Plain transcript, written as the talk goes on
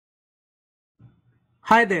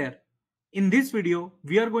Hi there. In this video,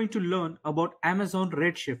 we are going to learn about Amazon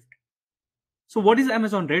Redshift. So what is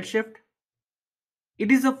Amazon Redshift?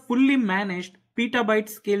 It is a fully managed petabyte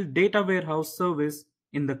scale data warehouse service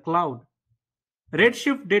in the cloud.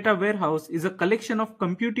 Redshift Data Warehouse is a collection of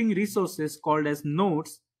computing resources called as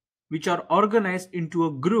nodes, which are organized into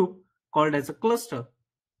a group called as a cluster.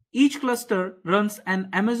 Each cluster runs an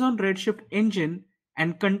Amazon Redshift engine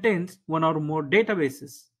and contains one or more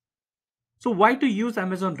databases. So why to use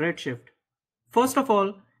Amazon Redshift? First of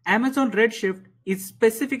all, Amazon Redshift is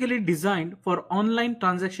specifically designed for online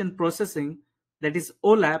transaction processing, that is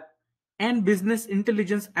OLAP, and business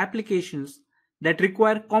intelligence applications that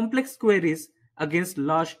require complex queries against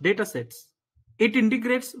large datasets. It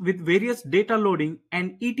integrates with various data loading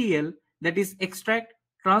and ETL, that is extract,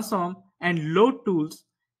 transform, and load tools,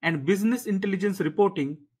 and business intelligence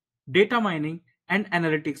reporting, data mining, and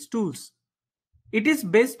analytics tools. It is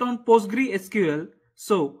based on PostgreSQL,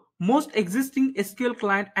 so most existing SQL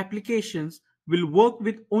client applications will work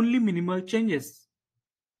with only minimal changes.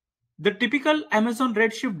 The typical Amazon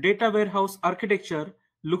Redshift data warehouse architecture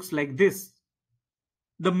looks like this.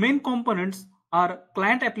 The main components are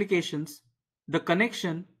client applications, the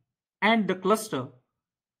connection, and the cluster,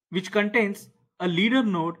 which contains a leader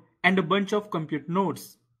node and a bunch of compute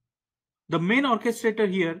nodes. The main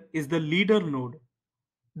orchestrator here is the leader node.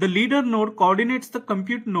 The leader node coordinates the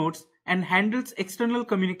compute nodes and handles external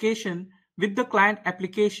communication with the client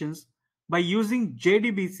applications by using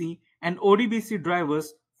JDBC and ODBC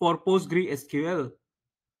drivers for PostgreSQL.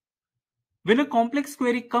 When a complex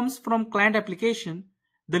query comes from client application,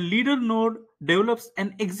 the leader node develops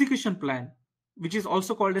an execution plan, which is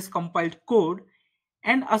also called as compiled code,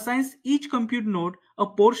 and assigns each compute node a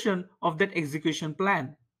portion of that execution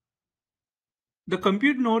plan. The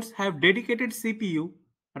compute nodes have dedicated CPU,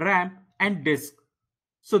 RAM, and disk.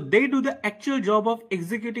 So they do the actual job of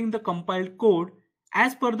executing the compiled code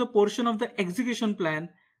as per the portion of the execution plan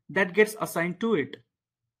that gets assigned to it.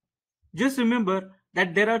 Just remember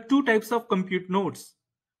that there are two types of compute nodes: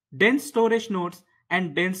 dense storage nodes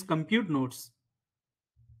and dense compute nodes.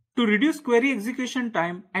 To reduce query execution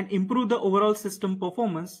time and improve the overall system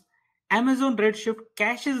performance, Amazon Redshift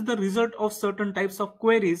caches the result of certain types of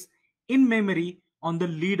queries in memory on the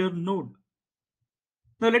leader node.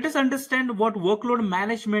 Now let us understand what workload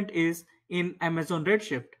management is in Amazon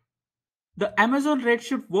Redshift. The Amazon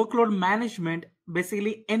Redshift workload management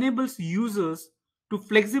basically enables users to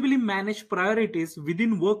flexibly manage priorities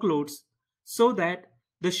within workloads so that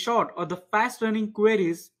the short or the fast running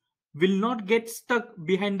queries will not get stuck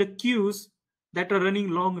behind the queues that are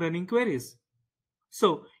running long running queries.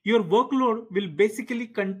 So your workload will basically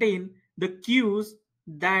contain the queues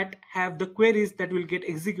that have the queries that will get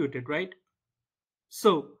executed, right?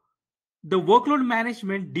 So the workload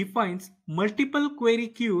management defines multiple query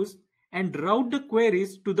queues and route the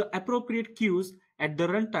queries to the appropriate queues at the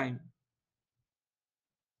runtime.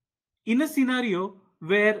 In a scenario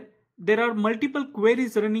where there are multiple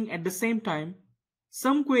queries running at the same time,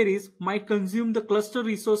 some queries might consume the cluster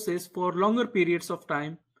resources for longer periods of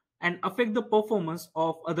time and affect the performance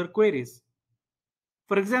of other queries.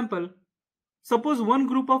 For example, suppose one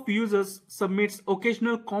group of users submits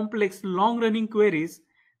occasional complex long-running queries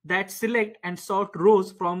that select and sort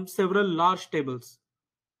rows from several large tables.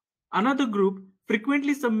 Another group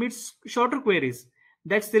frequently submits shorter queries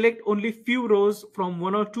that select only few rows from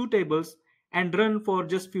one or two tables and run for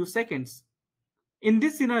just few seconds. In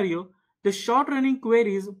this scenario, the short-running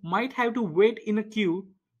queries might have to wait in a queue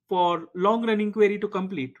for long-running query to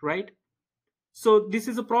complete, right? So this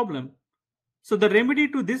is a problem. So the remedy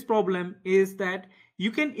to this problem is that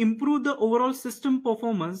you can improve the overall system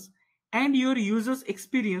performance and your users'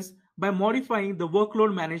 experience by modifying the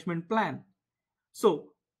workload management plan.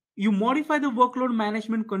 So you modify the workload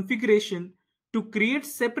management configuration to create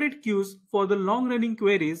separate queues for the long running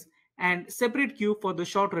queries and separate queue for the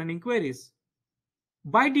short running queries.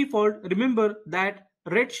 By default, remember that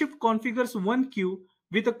Redshift configures one queue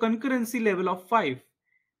with a concurrency level of 5.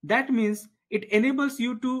 That means it enables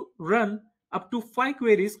you to run up to 5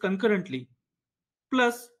 queries concurrently,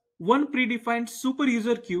 plus one predefined super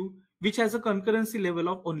user queue which has a concurrency level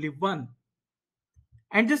of only 1.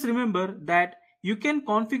 And just remember that you can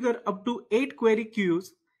configure up to 8 query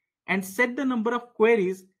queues and set the number of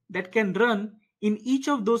queries that can run in each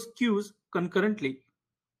of those queues concurrently.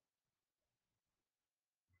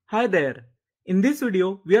 Hi there. In this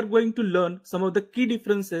video, we are going to learn some of the key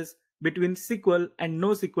differences between SQL and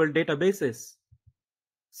NoSQL databases.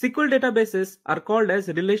 SQL databases are called as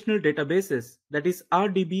relational databases, that is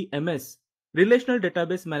RDBMS, Relational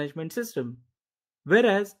Database Management System,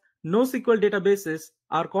 whereas NoSQL databases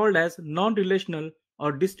are called as non-relational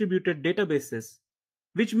or distributed databases,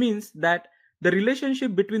 which means that the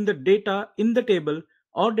relationship between the data in the table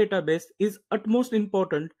or database is utmost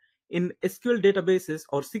important in SQL databases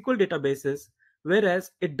or SQL databases,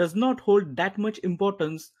 whereas it does not hold that much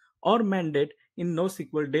importance or mandate in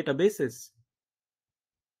NoSQL databases.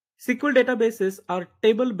 SQL databases are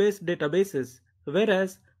table-based databases,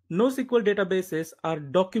 whereas NoSQL databases are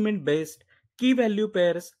document-based, key-value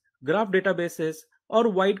pairs, graph databases, or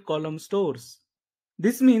wide column stores.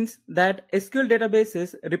 This means that SQL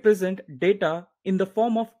databases represent data in the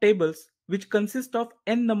form of tables which consist of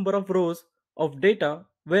n number of rows of data,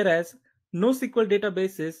 whereas NoSQL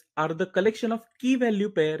databases are the collection of key value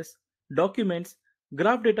pairs, documents,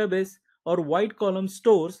 graph database, or wide column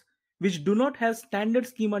stores which do not have standard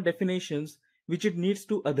schema definitions which it needs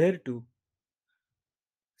to adhere to.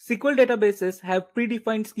 SQL databases have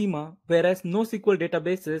predefined schema, whereas NoSQL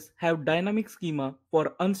databases have dynamic schema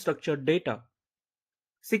for unstructured data.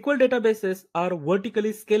 SQL databases are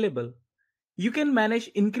vertically scalable. You can manage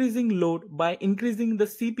increasing load by increasing the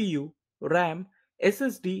CPU, RAM,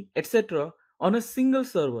 SSD, etc. on a single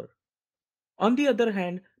server. On the other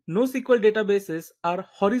hand, NoSQL databases are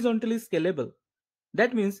horizontally scalable.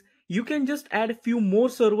 That means you can just add a few more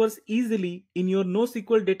servers easily in your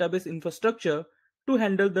NoSQL database infrastructure to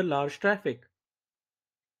handle the large traffic.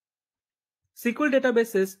 SQL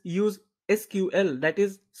databases use SQL, that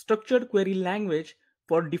is structured query language,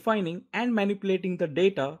 for defining and manipulating the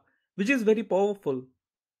data, which is very powerful.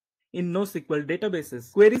 In NoSQL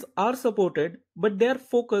databases, queries are supported, but they are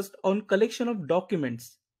focused on collection of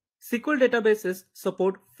documents. SQL databases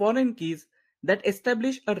support foreign keys that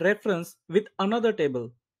establish a reference with another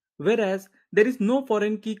table, whereas there is no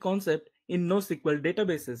foreign key concept in NoSQL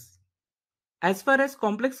databases. As far as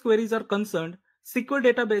complex queries are concerned, SQL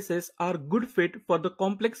databases are good fit for the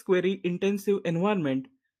complex query intensive environment,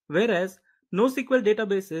 whereas NoSQL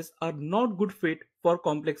databases are not good fit for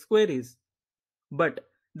complex queries. But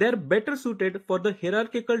they are better suited for the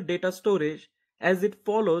hierarchical data storage as it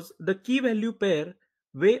follows the key value pair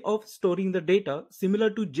way of storing the data similar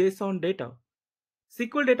to JSON data.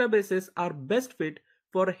 SQL databases are best fit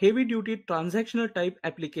for heavy duty transactional type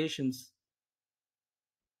applications.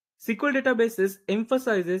 SQL databases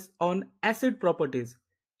emphasizes on ACID properties.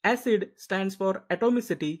 ACID stands for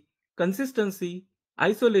atomicity, consistency,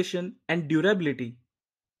 isolation, and durability.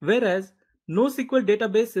 Whereas NoSQL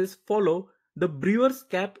databases follow the Brewer's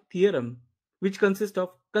cap theorem, which consists of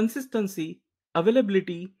consistency,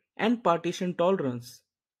 availability, and partition tolerance.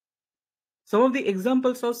 Some of the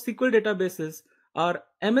examples of SQL databases are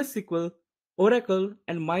MS SQL, Oracle,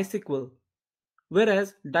 and MySQL,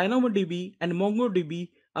 whereas DynamoDB and MongoDB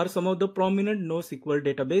are some of the prominent NoSQL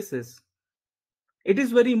databases. It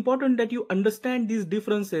is very important that you understand these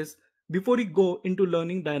differences before you go into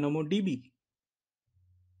learning DynamoDB.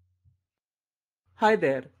 Hi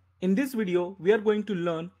there. In this video, we are going to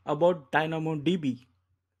learn about DynamoDB.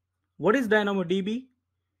 What is DynamoDB?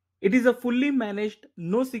 It is a fully managed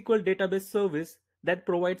NoSQL database service that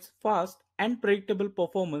provides fast and predictable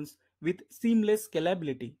performance with seamless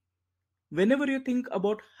scalability. Whenever you think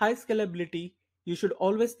about high scalability, you should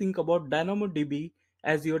always think about DynamoDB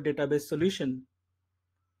as your database solution.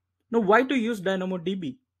 Now, why to use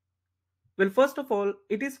DynamoDB? Well, first of all,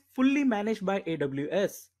 it is fully managed by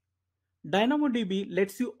AWS. DynamoDB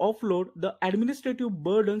lets you offload the administrative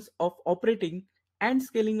burdens of operating and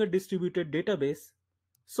scaling a distributed database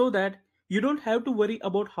so that you don't have to worry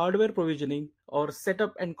about hardware provisioning or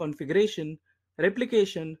setup and configuration,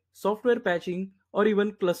 replication, software patching, or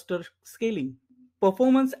even cluster scaling.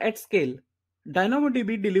 Performance at scale.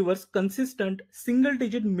 DynamoDB delivers consistent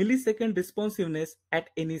single-digit millisecond responsiveness at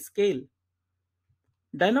any scale.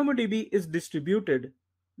 DynamoDB is distributed.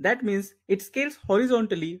 That means it scales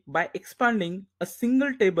horizontally by expanding a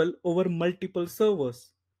single table over multiple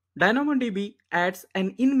servers. DynamoDB adds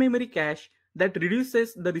an in-memory cache that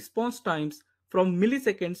reduces the response times from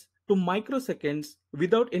milliseconds to microseconds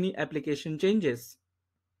without any application changes.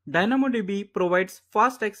 DynamoDB provides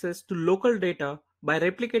fast access to local data by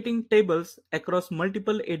replicating tables across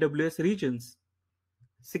multiple AWS regions.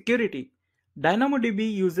 Security.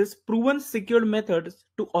 DynamoDB uses proven secure methods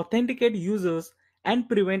to authenticate users and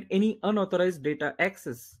prevent any unauthorized data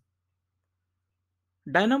access.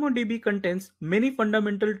 DynamoDB contains many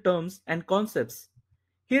fundamental terms and concepts.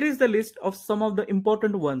 Here is the list of some of the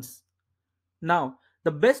important ones. Now,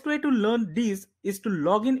 the best way to learn these is to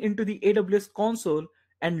log in into the AWS console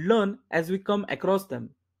and learn as we come across them.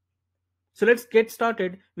 So let's get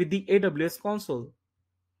started with the AWS console.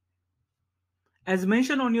 As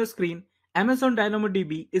mentioned on your screen, Amazon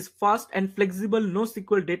DynamoDB is fast and flexible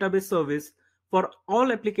NoSQL database service for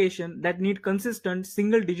all applications that need consistent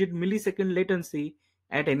single-digit millisecond latency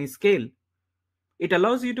at any scale. It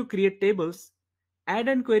allows you to create tables, add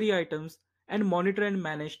and query items, and monitor and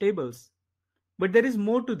manage tables. But there is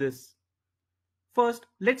more to this. First,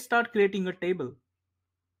 let's start creating a table.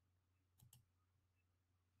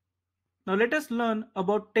 Now let us learn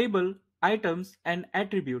about table, items, and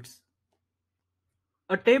attributes.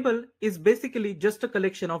 A table is basically just a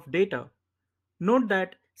collection of data. Note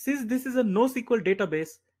that since this is a NoSQL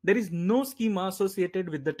database, there is no schema associated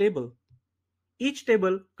with the table. Each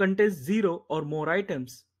table contains 0 or more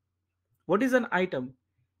items. What is an item?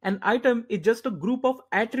 An item is just a group of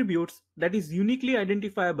attributes that is uniquely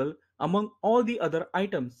identifiable among all the other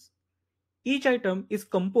items. Each item is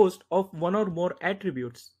composed of one or more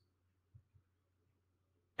attributes.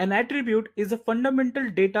 An attribute is a fundamental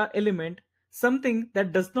data element, something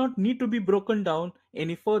that does not need to be broken down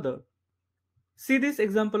any further. See this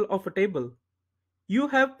example of a table. You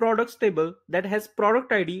have products table that has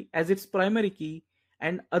product ID as its primary key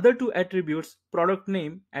and other two attributes, product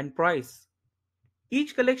name and price.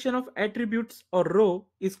 Each collection of attributes or row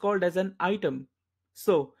is called as an item.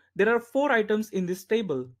 So there are 4 items in this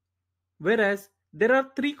table, whereas there are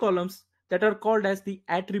 3 columns that are called as the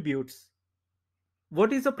attributes.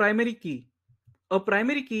 What is a primary key? A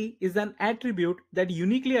primary key is an attribute that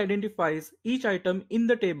uniquely identifies each item in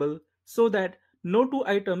the table so that no two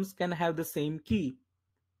items can have the same key.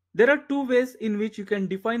 There are 2 ways in which you can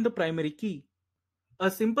define the primary key. A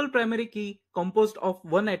simple primary key composed of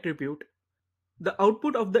one attribute. The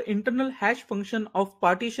output of the internal hash function of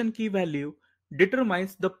partition key value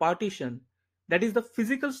determines the partition, that is the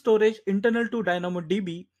physical storage internal to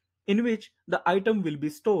DynamoDB in which the item will be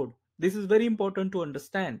stored. This is very important to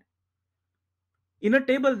understand. In a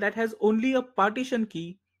table that has only a partition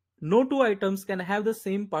key, no two items can have the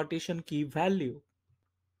same partition key value.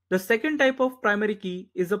 The second type of primary key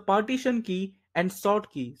is a partition key and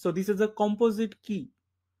sort key. So this is a composite key.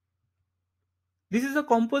 This is a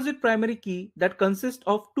composite primary key that consists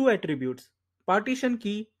of 2 attributes, partition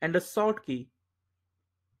key and a sort key.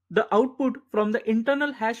 The output from the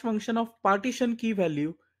internal hash function of partition key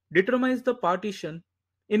value determines the partition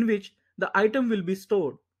in which the item will be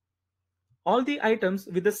stored. All the items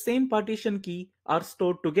with the same partition key are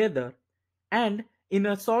stored together and in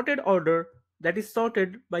a sorted order that is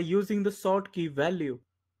sorted by using the sort key value.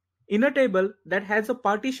 In a table that has a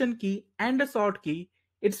partition key and a sort key,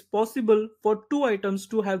 it's possible for 2 items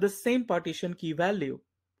to have the same partition key value.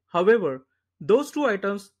 However, those 2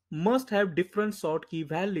 items must have different sort key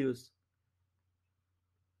values.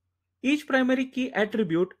 Each primary key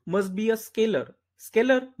attribute must be a scalar.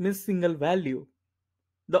 Scalar means single value.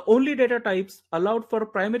 The only data types allowed for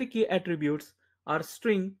primary key attributes are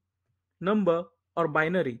string, number, or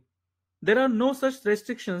binary. There are no such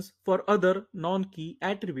restrictions for other non-key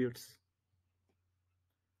attributes.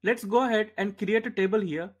 Let's go ahead and create a table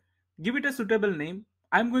here. Give it a suitable name.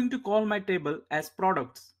 I'm going to call my table as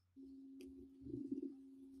products.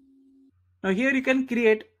 Now here you can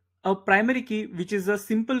create a primary key which is a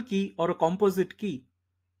simple key or a composite key.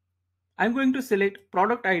 I'm going to select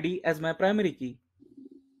product ID as my primary key.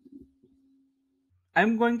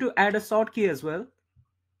 I'm going to add a sort key as well.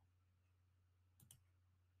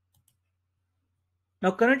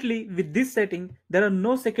 Now currently with this setting, there are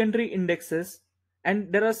no secondary indexes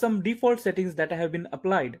and there are some default settings that have been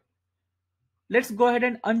applied. Let's go ahead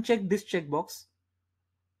and uncheck this checkbox.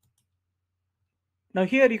 Now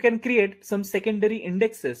here you can create some secondary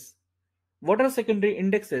indexes. What are secondary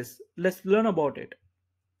indexes? Let's learn about it.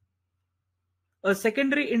 A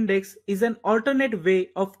secondary index is an alternate way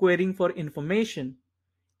of querying for information.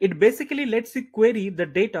 It basically lets you query the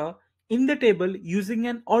data in the table using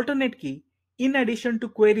an alternate key in addition to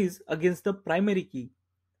queries against the primary key.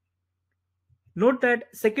 Note that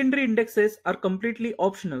secondary indexes are completely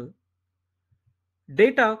optional.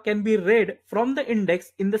 Data can be read from the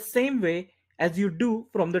index in the same way as you do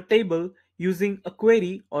from the table using a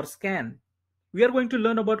query or scan. We are going to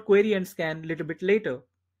learn about query and scan a little bit later.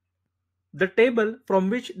 The table from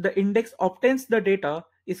which the index obtains the data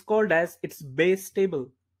is called as its base table.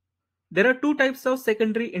 There are 2 types of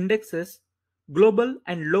secondary indexes, global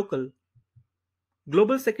and local.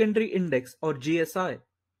 Global Secondary Index or GSI.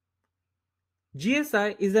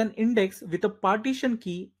 GSI is an index with a partition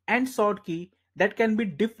key and sort key that can be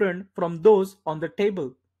different from those on the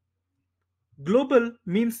table. Global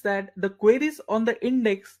means that the queries on the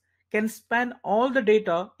index can span all the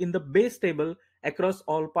data in the base table across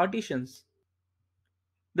all partitions.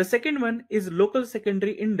 The second one is Local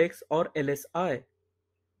Secondary Index or LSI.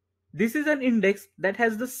 This is an index that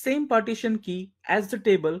has the same partition key as the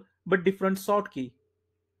table but different sort key.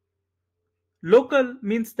 Local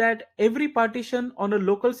means that every partition on a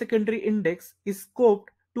local secondary index is scoped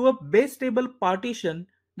to a base table partition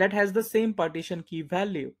that has the same partition key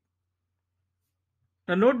value.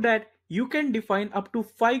 Now note that you can define up to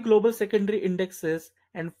 5 global secondary indexes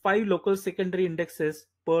and 5 local secondary indexes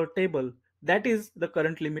per table. That is the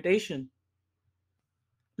current limitation.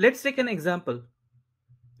 Let's take an example.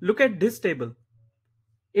 Look at this table.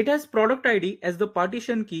 It has product ID as the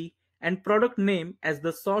partition key and product name as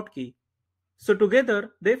the sort key. So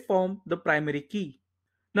together they form the primary key.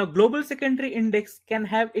 Now global secondary index can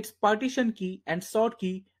have its partition key and sort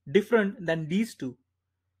key different than these two.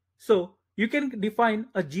 So you can define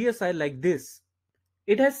a GSI like this.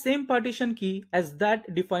 It has same partition key as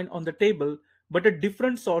that defined on the table but a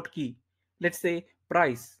different sort key. Let's say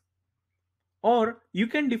price. Or you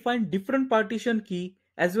can define different partition key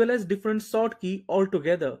as well as different sort key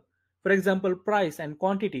altogether. For example, price and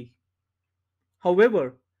quantity.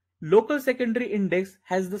 However, local secondary index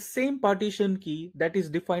has the same partition key that is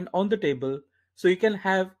defined on the table, so you can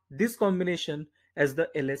have this combination as the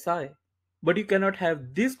LSI. But you cannot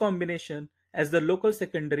have this combination as the local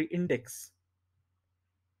secondary index.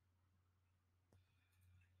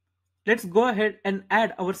 Let's go ahead and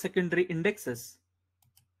add our secondary indexes.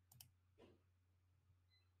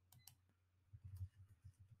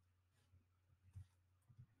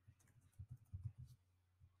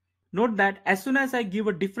 Note that as soon as I give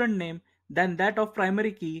a different name than that of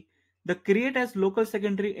primary key, the create as local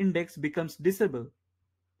secondary index becomes disabled.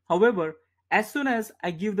 However, as soon as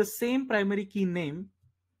I give the same primary key name,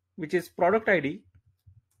 which is product ID,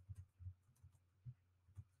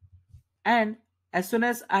 and as soon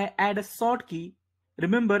as I add a sort key,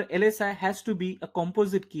 remember LSI has to be a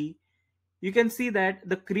composite key, you can see that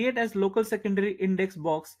the create as local secondary index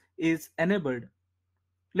box is enabled.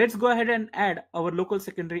 Let's go ahead and add our local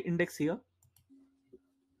secondary index here.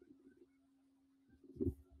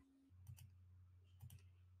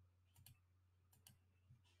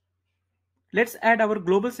 Let's add our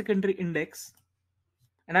global secondary index,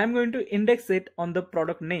 and I'm going to index it on the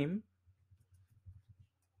product name.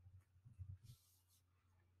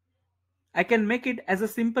 I can make it as a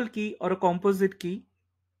simple key or a composite key.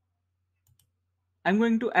 I'm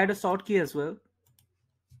going to add a sort key as well.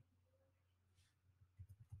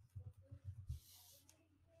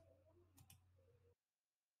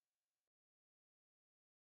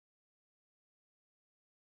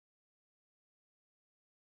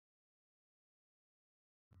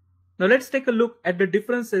 Now let's take a look at the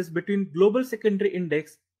differences between global secondary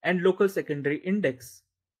index and local secondary index.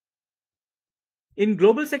 In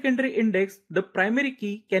global secondary index, the primary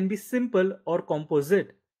key can be simple or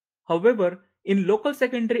composite. However, in local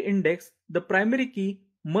secondary index, the primary key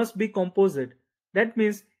must be composite. That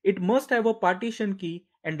means it must have a partition key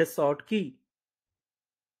and a sort key.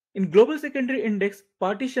 In global secondary index,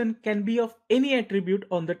 partition can be of any attribute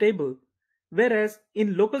on the table, whereas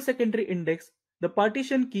in local secondary index, the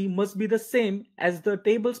partition key must be the same as the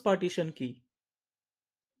table's partition key.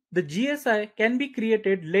 The GSI can be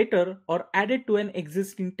created later or added to an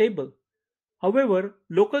existing table. However,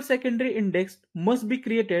 local secondary index must be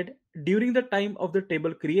created during the time of the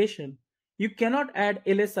table creation. You cannot add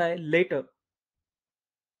LSI later.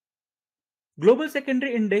 Global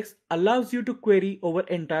secondary index allows you to query over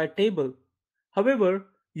entire table. However,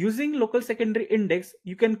 using local secondary index,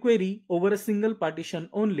 you can query over a single partition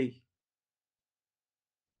only.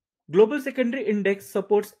 Global secondary index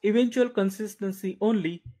supports eventual consistency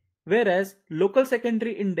only, whereas local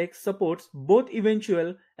secondary index supports both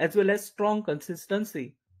eventual as well as strong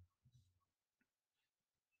consistency.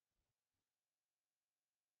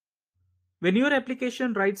 When your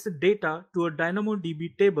application writes data to a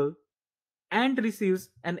DynamoDB table and receives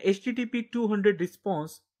an HTTP 200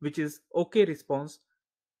 response, which is OK response,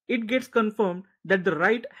 it gets confirmed that the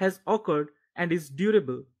write has occurred and is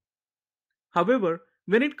durable. However,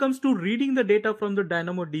 when it comes to reading the data from the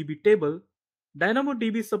DynamoDB table,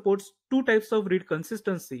 DynamoDB supports two types of read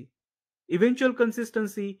consistency: eventual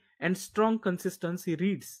consistency and strong consistency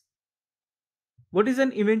reads. What is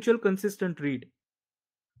an eventual consistent read?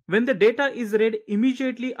 When the data is read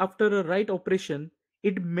immediately after a write operation,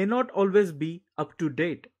 it may not always be up to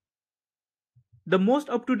date. The most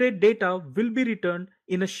up-to-date data will be returned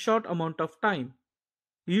in a short amount of time,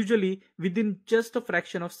 usually within just a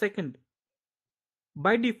fraction of a second.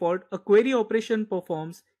 By default, a query operation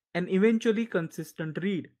performs an eventually consistent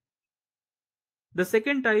read. The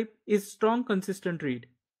second type is strong consistent read.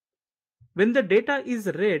 When the data is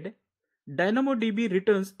read, DynamoDB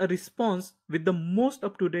returns a response with the most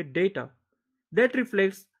up-to-date data that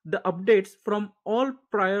reflects the updates from all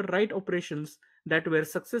prior write operations that were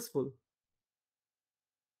successful.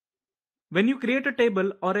 When you create a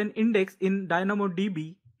table or an index in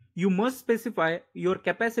DynamoDB, you must specify your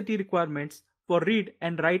capacity requirements for read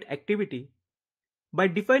and write activity. By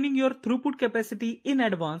defining your throughput capacity in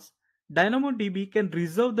advance, DynamoDB can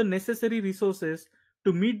reserve the necessary resources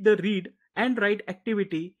to meet the read and write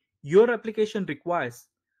activity your application requires,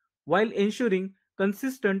 while ensuring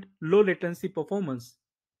consistent low latency performance.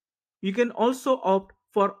 You can also opt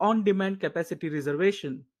for on-demand capacity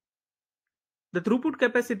reservation. The throughput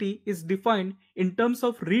capacity is defined in terms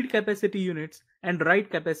of read capacity units and write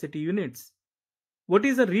capacity units. What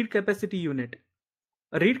is a read capacity unit?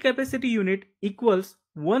 A read capacity unit equals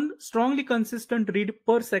one strongly consistent read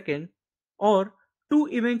per second or two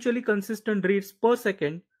eventually consistent reads per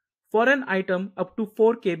second for an item up to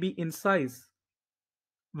 4 KB in size.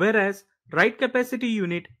 Whereas write capacity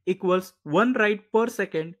unit equals one write per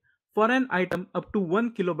second for an item up to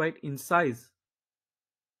 1 kilobyte in size.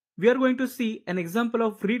 We are going to see an example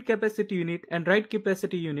of read capacity unit and write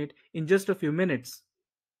capacity unit in just a few minutes.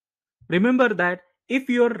 Remember that if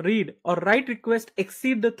your read or write request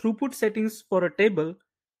exceed the throughput settings for a table,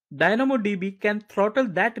 DynamoDB can throttle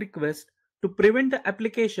that request to prevent the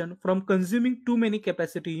application from consuming too many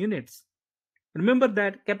capacity units. Remember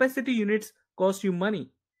that capacity units cost you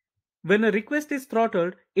money. When a request is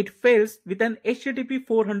throttled, it fails with an HTTP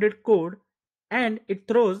 400 code and it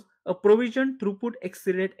throws a provision throughput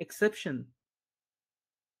exceeded exception.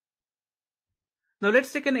 Now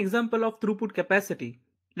let's take an example of throughput capacity.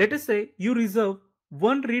 Let us say you reserve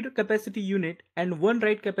one read capacity unit and one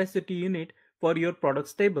write capacity unit for your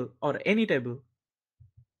products table or any table.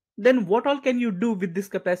 Then what all can you do with this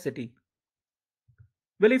capacity?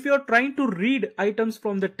 Well, if you are trying to read items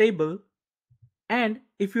from the table and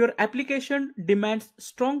if your application demands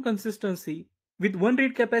strong consistency with one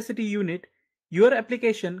read capacity unit, your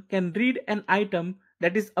application can read an item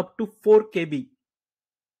that is up to 4 KB.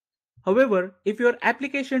 However, if your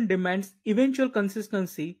application demands eventual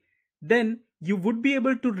consistency, then you would be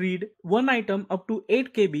able to read one item up to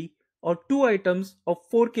 8 KB or two items of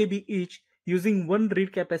 4 KB each using one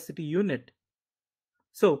read capacity unit.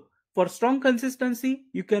 So, for strong consistency,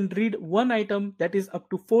 you can read one item that is up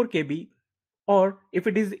to 4 KB, or if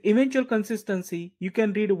it is eventual consistency, you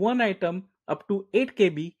can read one item up to 8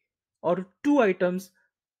 KB or two items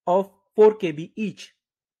of 4 KB each.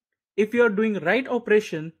 If you are doing write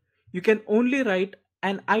operation, you can only write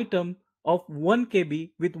an item of 1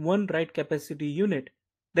 KB with one write capacity unit.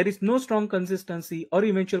 There is no strong consistency or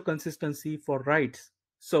eventual consistency for writes.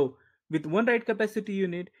 So, with one write capacity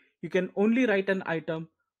unit, you can only write an item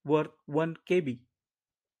worth 1 KB.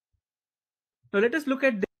 Now let us look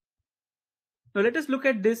at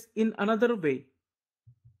this in another way.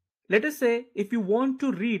 Let us say if you want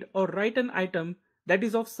to read or write an item that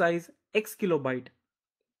is of size X kilobyte,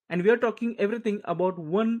 and we are talking everything about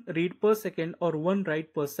one read per second or one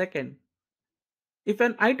write per second. If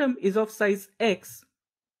an item is of size X,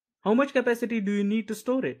 how much capacity do you need to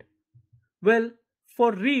store it? Well,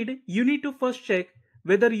 for read, you need to first check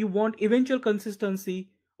whether you want eventual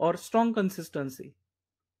consistency or strong consistency.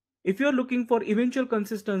 If you are looking for eventual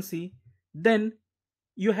consistency, then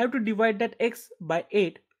you have to divide that X by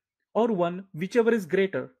 8 or 1, whichever is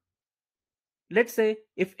greater. Let's say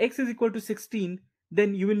if X is equal to 16,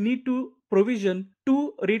 then you will need to provision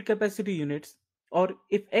 2 read capacity units, or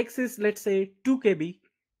if X is, let's say, 2 KB,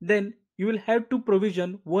 then you will have to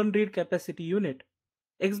provision 1 read capacity unit,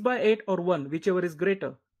 X by 8 or 1, whichever is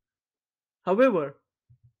greater. However,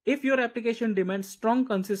 if your application demands strong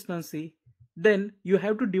consistency, then you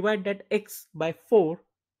have to divide that X by 4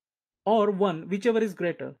 or 1, whichever is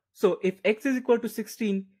greater. So if X is equal to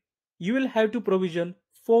 16, you will have to provision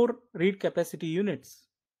 4 read capacity units.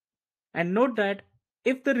 And note that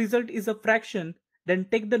if the result is a fraction, then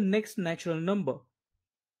take the next natural number.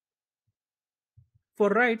 For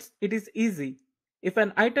writes, it is easy. If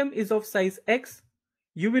an item is of size X,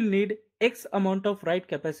 you will need X amount of write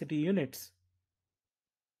capacity units.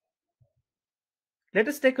 Let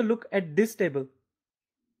us take a look at this table.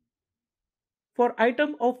 For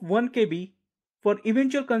item of 1 KB, for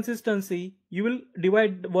eventual consistency, you will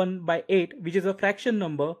divide 1 by 8, which is a fraction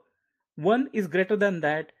number. 1 is greater than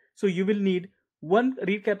that, so you will need 1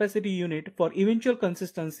 read capacity unit for eventual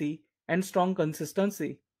consistency and strong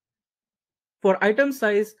consistency. For item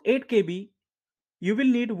size 8 KB, you will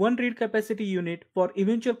need 1 read capacity unit for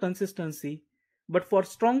eventual consistency, but for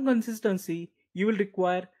strong consistency, you will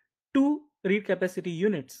require 2 read capacity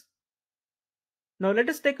units. Now let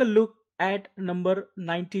us take a look at number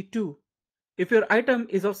 92. If your item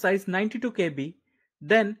is of size 92 KB,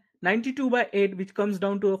 then 92 by 8, which comes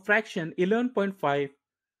down to a fraction 11.5,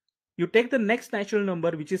 you take the next natural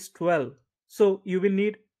number, which is 12. So you will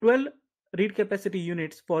need 12 read capacity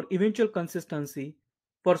units for eventual consistency.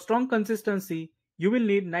 For strong consistency, you will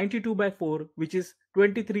need 92 by 4, which is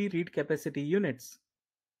 23 read capacity units.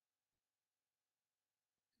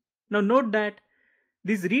 Now note that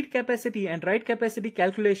this read capacity and write capacity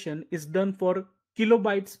calculation is done for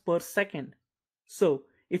kilobytes per second. So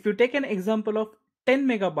if you take an example of 10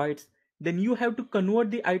 megabytes, then you have to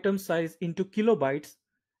convert the item size into kilobytes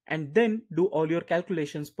and then do all your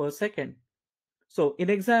calculations per second. So in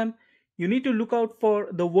exam, you need to look out for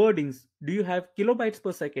the wordings. Do you have kilobytes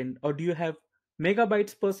per second or do you have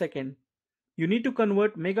megabytes per second? You need to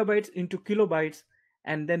convert megabytes into kilobytes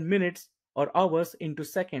and then minutes or hours into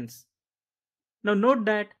seconds. Now note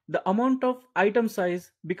that the amount of item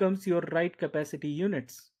size becomes your write capacity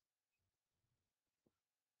units.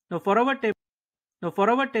 Now for our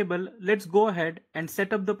table, let's go ahead and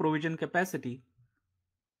set up the provision capacity.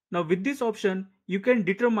 Now with this option, you can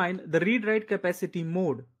determine the read-write capacity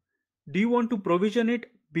mode. Do you want to provision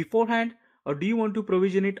it beforehand or do you want to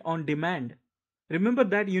provision it on demand? Remember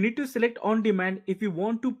that you need to select on demand if you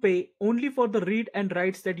want to pay only for the read and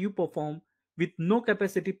writes that you perform with no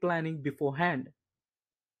capacity planning beforehand.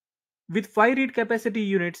 With 5 read capacity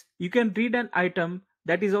units, you can read an item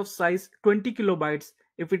that is of size 20 kilobytes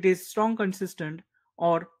if it is strong consistent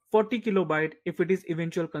or 40 kilobyte if it is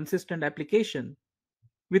eventual consistent application.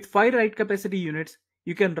 With 5 write capacity units,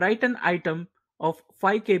 you can write an item of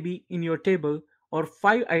 5 KB in your table or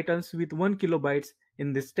 5 items with 1 kilobytes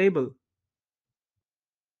in this table.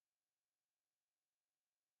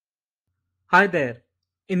 Hi there.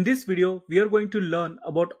 In this video, we are going to learn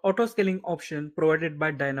about autoscaling option provided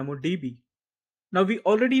by DynamoDB. Now we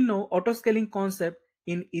already know autoscaling concept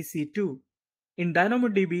in EC2. In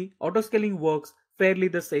DynamoDB, autoscaling works fairly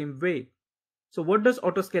the same way. So what does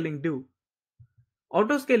autoscaling do?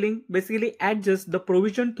 Autoscaling basically adjusts the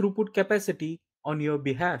provision throughput capacity on your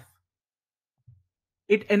behalf.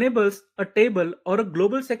 It enables a table or a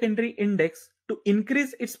global secondary index to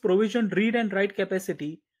increase its provision read and write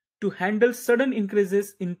capacity to handle sudden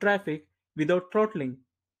increases in traffic without throttling.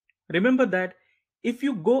 Remember that if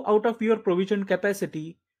you go out of your provision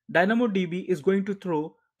capacity, DynamoDB is going to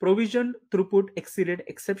throw provision throughput exceeded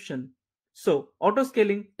exception. So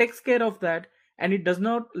autoscaling takes care of that and it does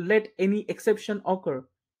not let any exception occur.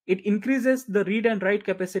 It increases the read and write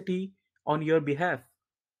capacity on your behalf.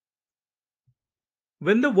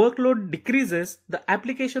 When the workload decreases, the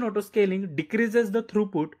application autoscaling decreases the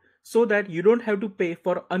throughput so that you don't have to pay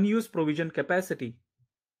for unused provision capacity.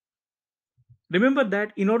 Remember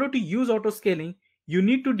that in order to use autoscaling, you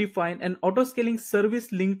need to define an autoscaling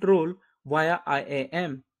service linked role via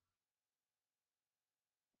IAM.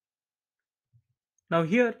 Now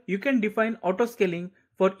here you can define autoscaling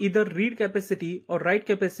for either read capacity or write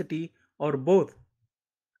capacity or both.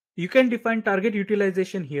 You can define target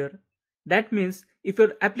utilization here. That means if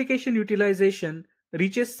your application utilization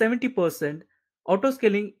reaches 70%,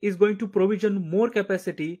 autoscaling is going to provision more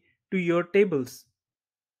capacity to your tables.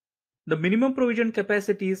 The minimum provision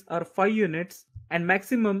capacities are 5 units and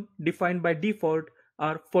maximum defined by default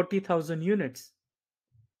are 40,000 units.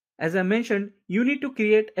 As I mentioned, you need to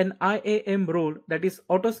create an IAM role, that is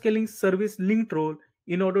autoscaling service linked role,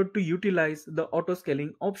 in order to utilize the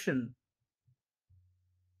autoscaling option.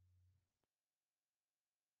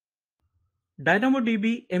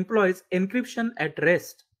 DynamoDB employs encryption at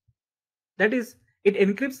rest. That is, it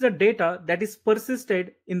encrypts the data that is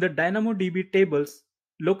persisted in the DynamoDB tables,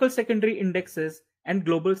 local secondary indexes, and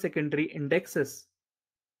global secondary indexes.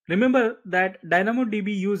 Remember that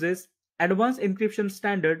DynamoDB uses Advanced Encryption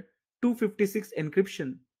Standard 256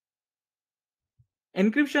 encryption.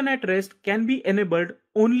 Encryption at rest can be enabled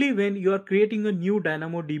only when you are creating a new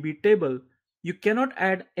DynamoDB table. You cannot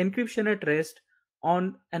add encryption at rest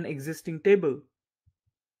on an existing table.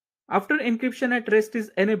 After encryption at rest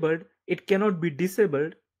is enabled, it cannot be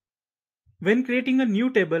disabled. When creating a new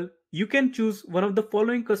table, you can choose one of the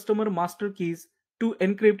following customer master keys to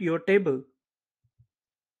encrypt your table.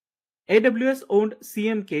 AWS owned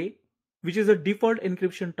CMK, which is a default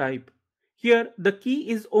encryption type. Here, the key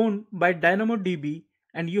is owned by DynamoDB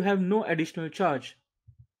and you have no additional charge.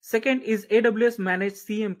 Second is AWS managed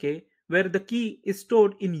CMK, where the key is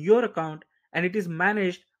stored in your account and it is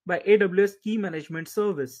managed by AWS Key Management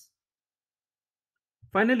Service.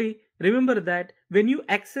 Finally, remember that when you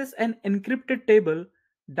access an encrypted table,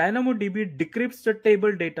 DynamoDB decrypts the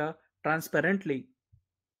table data transparently.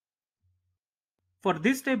 For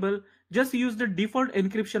this table, just use the default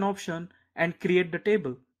encryption option and create the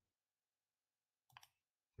table.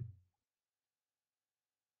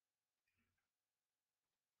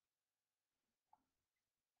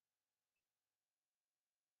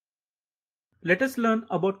 Let us learn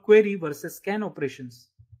about query versus scan operations.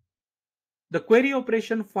 The query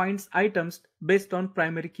operation finds items based on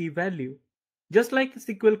primary key value. Just like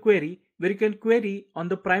SQL query, where you can query on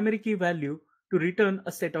the primary key value to return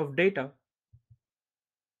a set of data.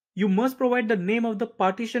 You must provide the name of the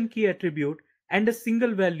partition key attribute and a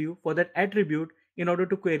single value for that attribute in order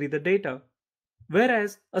to query the data.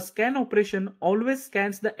 Whereas a scan operation always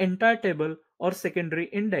scans the entire table or secondary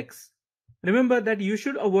index. Remember that you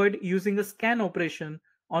should avoid using a scan operation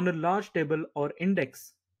on a large table or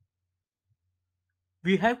index.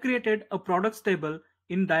 We have created a products table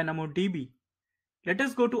in DynamoDB. Let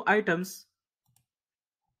us go to items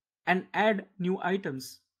and add new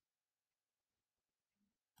items.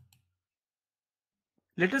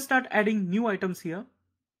 Let us start adding new items here.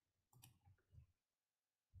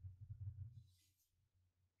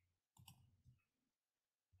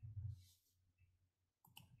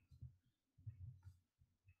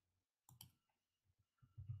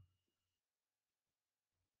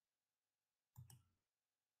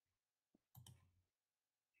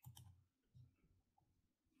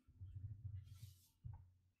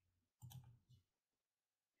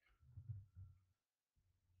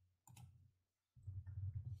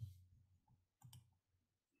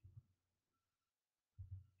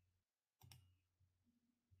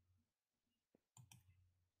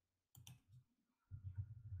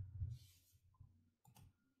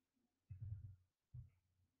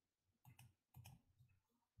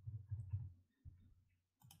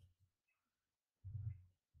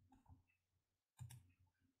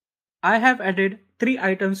 I have added 3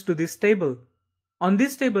 items to this table. On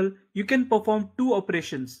this table, you can perform 2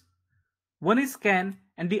 operations. One is scan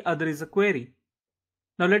and the other is a query.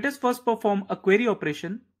 Now let us first perform a query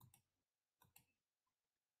operation.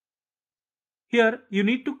 Here you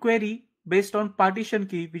need to query based on partition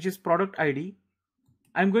key, which is product ID.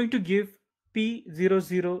 I'm going to give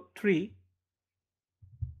P003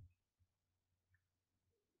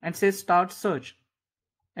 and say start search.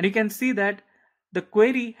 And you can see that the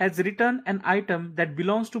query has returned an item that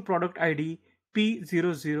belongs to product ID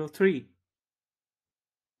P003.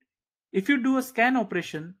 If you do a scan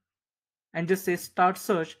operation and just say start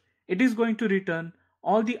search, it is going to return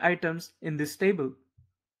all the items in this table.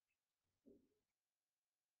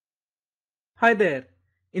 Hi there.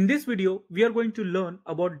 In this video, we are going to learn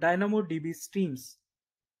about DynamoDB streams.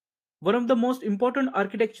 One of the most important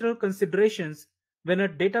architectural considerations when a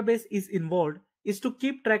database is involved is to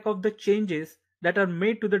keep track of the changes that are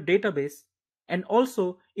made to the database and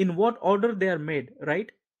also in what order they are made,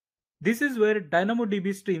 right? This is where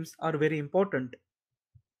DynamoDB streams are very important.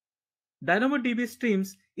 DynamoDB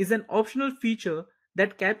streams is an optional feature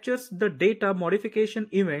that captures the data modification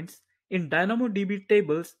events in DynamoDB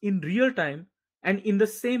tables in real time and in the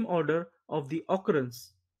same order of the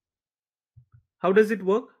occurrence. How does it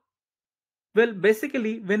work? Well,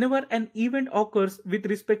 basically, whenever an event occurs with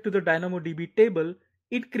respect to the DynamoDB table,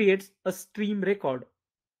 it creates a stream record.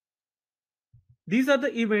 These are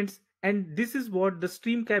the events, and this is what the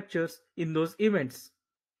stream captures in those events.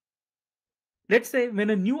 Let's say when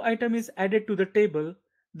a new item is added to the table,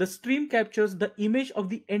 the stream captures the image of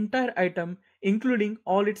the entire item, including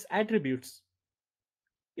all its attributes.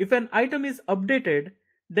 If an item is updated,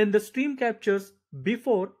 then the stream captures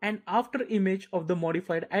before and after image of the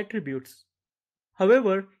modified attributes.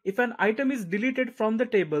 However, if an item is deleted from the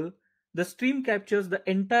table, the stream captures the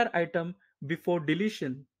entire item before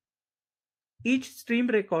deletion. Each stream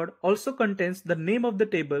record also contains the name of the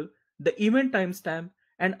table, the event timestamp,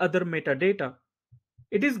 and other metadata.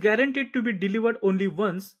 It is guaranteed to be delivered only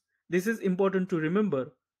once. This is important to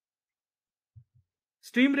remember.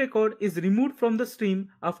 Stream record is removed from the stream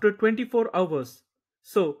after 24 hours.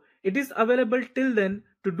 So, it is available till then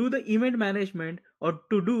to do the event management or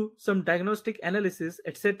to do some diagnostic analysis,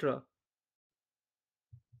 etc.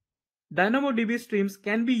 DynamoDB streams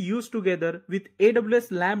can be used together with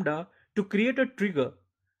AWS Lambda to create a trigger,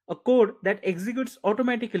 a code that executes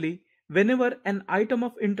automatically whenever an item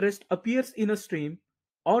of interest appears in a stream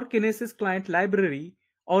or Kinesis client library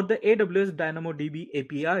or the AWS DynamoDB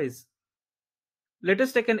APIs. Let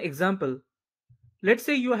us take an example. Let's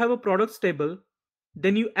say you have a products table,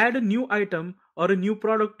 then you add a new item or a new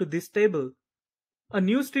product to this table. A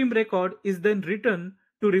new stream record is then written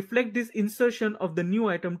to reflect this insertion of the new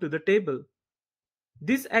item to the table.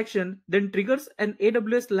 This action then triggers an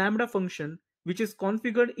AWS Lambda function which is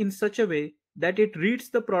configured in such a way that it reads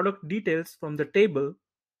the product details from the table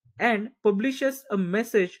and publishes a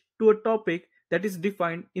message to a topic that is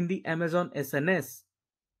defined in the Amazon SNS,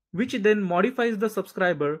 which then modifies the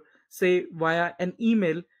subscriber, say via an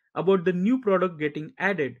email, about the new product getting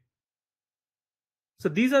added. So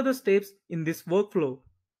these are the steps in this workflow.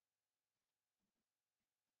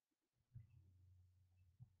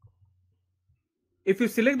 If you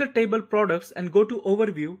select the table products and go to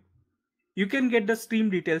overview, you can get the stream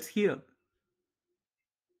details here.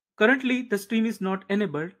 Currently, the stream is not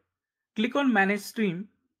enabled. Click on manage stream.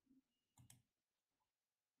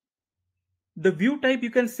 The view type you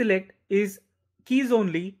can select is keys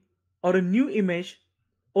only, or a new image,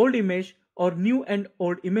 old image, or new and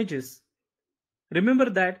old images. Remember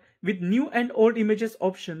that with new and old images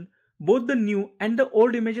option, both the new and the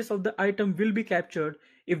old images of the item will be captured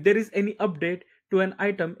if there is any update to an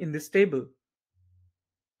item in this table.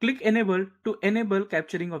 Click enable to enable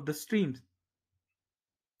capturing of the streams.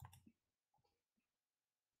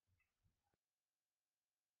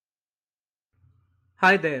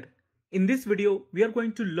 Hi there. In this video, we are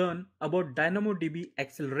going to learn about DynamoDB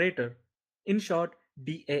Accelerator, in short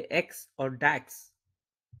DAX or DAX.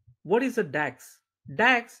 What is a DAX?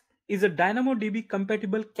 DAX is a DynamoDB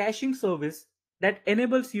compatible caching service that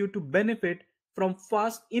enables you to benefit from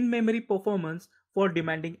fast in-memory performance for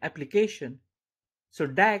demanding application. So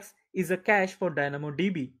DAX is a cache for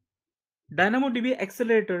DynamoDB. DynamoDB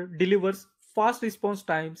Accelerator delivers fast response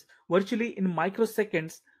times virtually in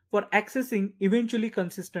microseconds for accessing eventually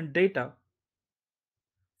consistent data.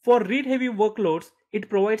 For read-heavy workloads, it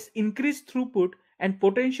provides increased throughput and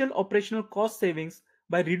potential operational cost savings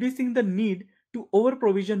by reducing the need to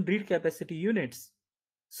over-provision read capacity units.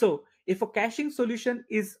 So, if a caching solution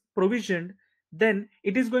is provisioned, then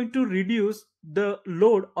it is going to reduce the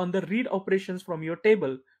load on the read operations from your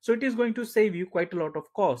table. So, it is going to save you quite a lot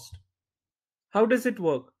of cost. How does it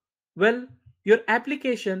work? Well, your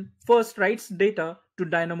application first writes data to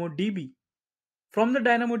DynamoDB. From the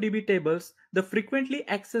DynamoDB tables, the frequently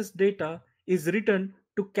accessed data is written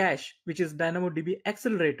to cache, which is DynamoDB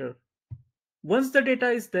Accelerator. Once the data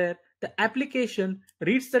is there, the application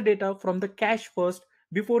reads the data from the cache first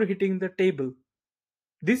before hitting the table.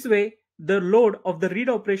 This way, the load of the read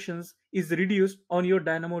operations is reduced on your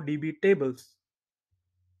DynamoDB tables.